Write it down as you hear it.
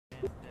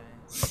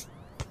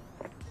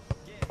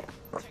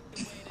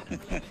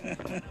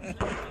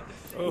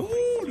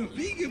Ooh, the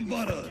vegan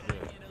butter.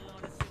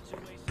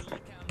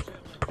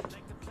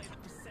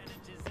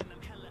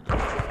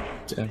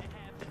 Damn.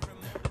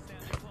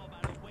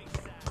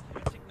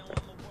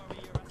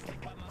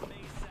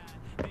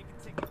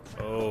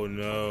 Oh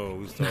no,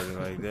 we starting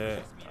like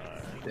that.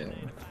 Damn.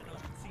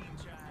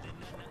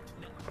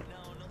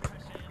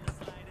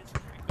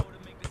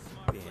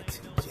 Being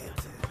too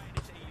gentle.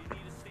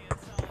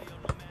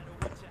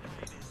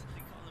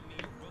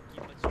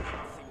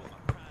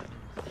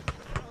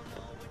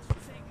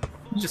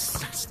 You just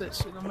snatched that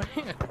shit on my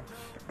hand.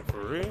 For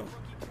real?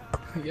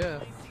 Yeah.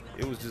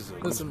 It was just a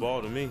loose Listen.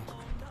 ball to me.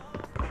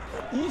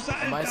 Usa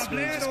el My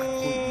screen just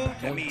tablero.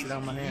 completely That jumped out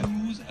of my means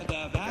hand. use the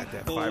Got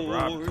that fiber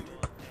backboard. optic.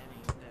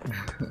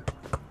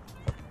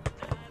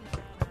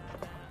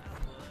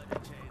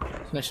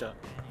 Nice shot.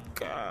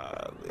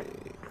 Golly.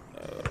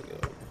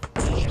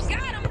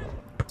 Got him.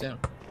 Damn.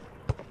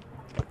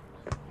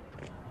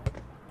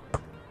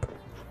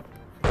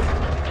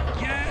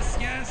 Yes,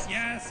 yes,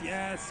 yes,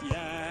 yes,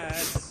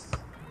 yes.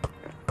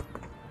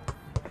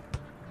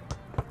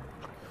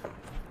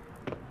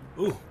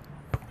 Ooh.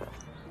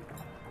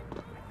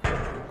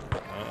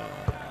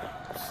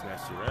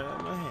 Snatched it right out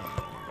of my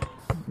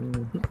hand.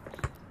 Mm-hmm.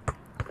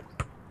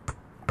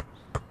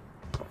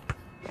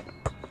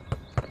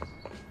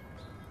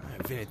 I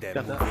invented that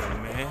Got movie,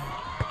 that. man.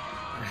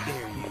 How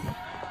dare you?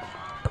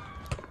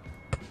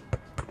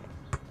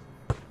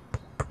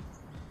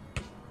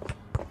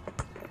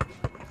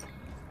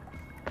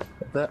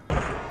 Got that.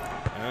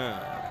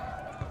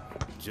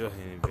 Joe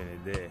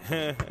invented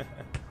that.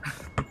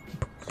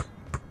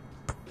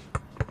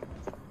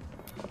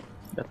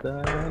 Got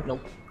that.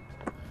 Nope.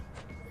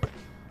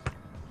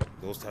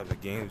 Those types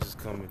of games just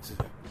come into.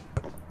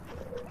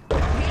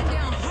 Came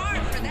down hard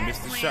for that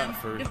missed the slam.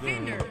 shot first,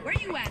 Defender, yeah. where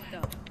you at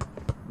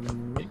though?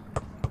 Me.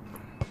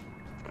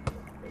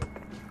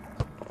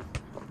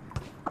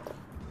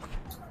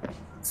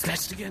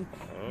 Snatched again.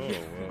 Oh,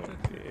 well,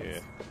 yeah.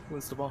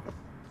 Wins the ball.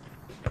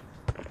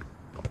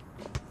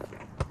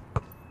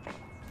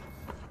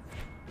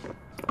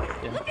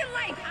 Yeah. Looking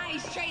like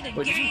Ice Trade a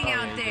Wait, did you- gang oh,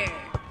 out yeah, you there.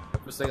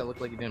 For a second, it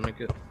looked like you didn't make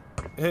it.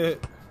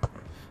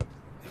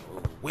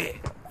 Oh, wet.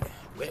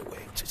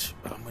 Wet.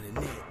 I'm in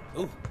the net.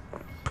 Ooh.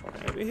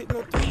 I ain't been hitting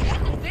no three.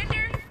 That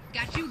defender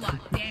got you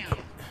locked down.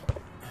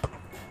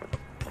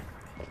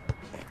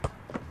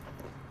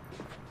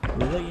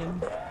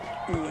 Laying.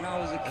 Ooh, when I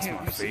was a kid, my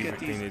we used to get favorite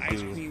thing these to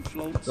ice do. cream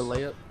floats The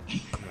layup.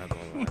 I'm not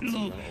gonna lie. with a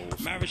little I'm old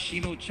school.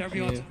 maraschino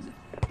cherry on Yeah. top.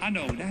 I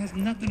know that has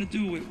nothing to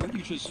do with what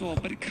you just saw,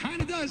 but it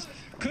kind of does,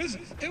 because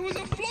it was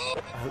a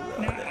float.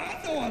 Now,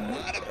 I know a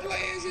lot of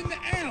players in the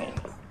L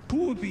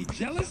who would be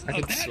jealous I of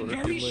could that sort of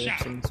very do layups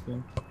shot. in this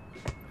game.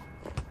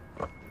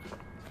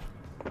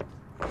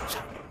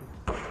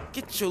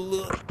 Get your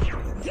look.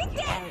 Get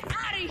that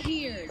out of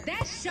here.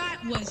 That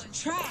shot was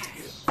trash.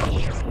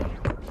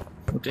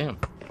 Oh, damn.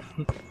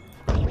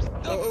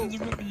 Nothing's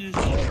ripping your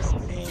shorts,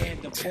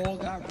 and the ball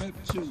got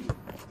ripped too.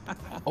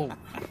 Oh.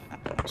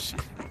 Shit.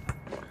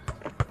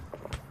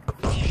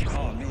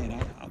 Oh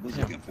man, I was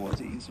looking forward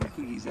to eating some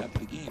cookies after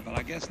the game, but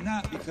I guess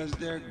not because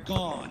they're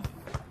gone.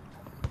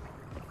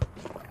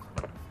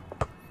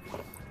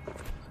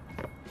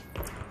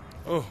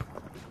 Oh.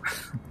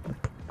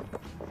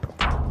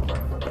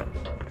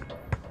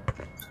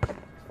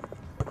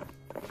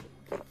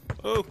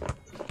 Oh.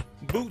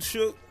 Boot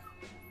shook.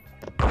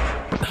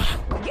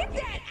 Get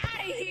that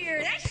out of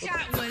here. That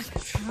shot was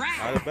Out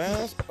trash. of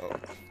bounds.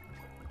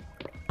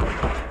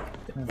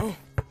 Oh.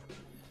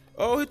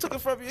 Oh, he took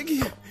it from me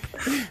again.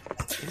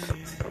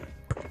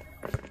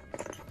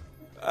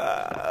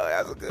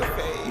 That's a good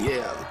fade. Yeah.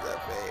 That was a good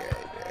fade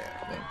right there.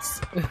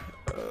 Thanks.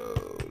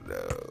 Oh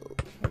no.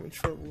 I'm in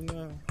trouble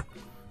now.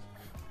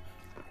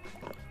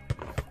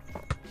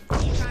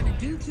 Trying to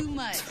do too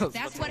much. I was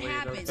That's about what to lay it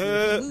up happens too.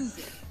 when you lose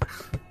it.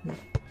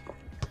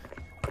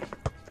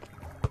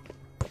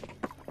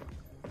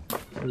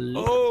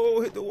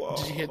 Oh, hit the wall.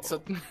 Did you hit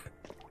something?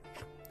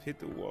 Hit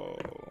the wall.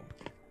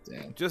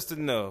 Damn. Just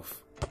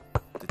enough.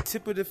 The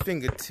tip of the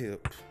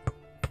fingertip.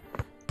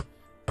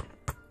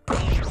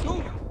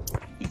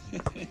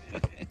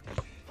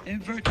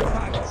 Invert your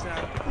pockets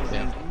out.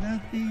 There's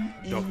nothing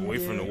in Duck away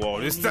from the there wall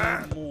this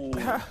time.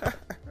 anymore.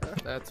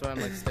 That's why I'm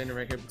like standing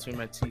right here between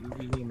my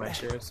TV and my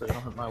chair so I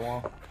don't hit my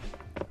wall.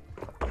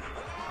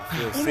 I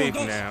feel Uno, safe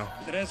dos, now.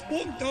 tres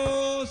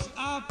puntos,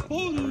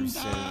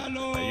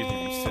 Recenter. I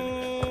usually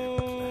recenter that.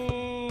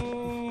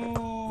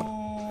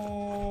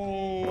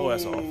 Oh,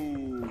 that's off.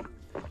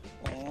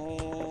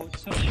 Oh,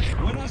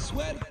 buena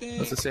suerte.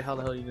 Let's just say how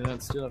the hell you did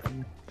not steal it from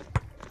me.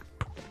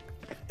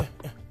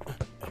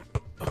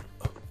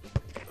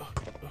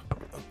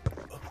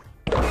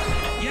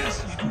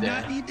 Yes, you do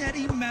not need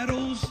any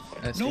medals,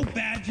 That's no good.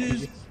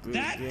 badges.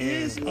 That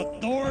is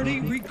authority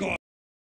regardless.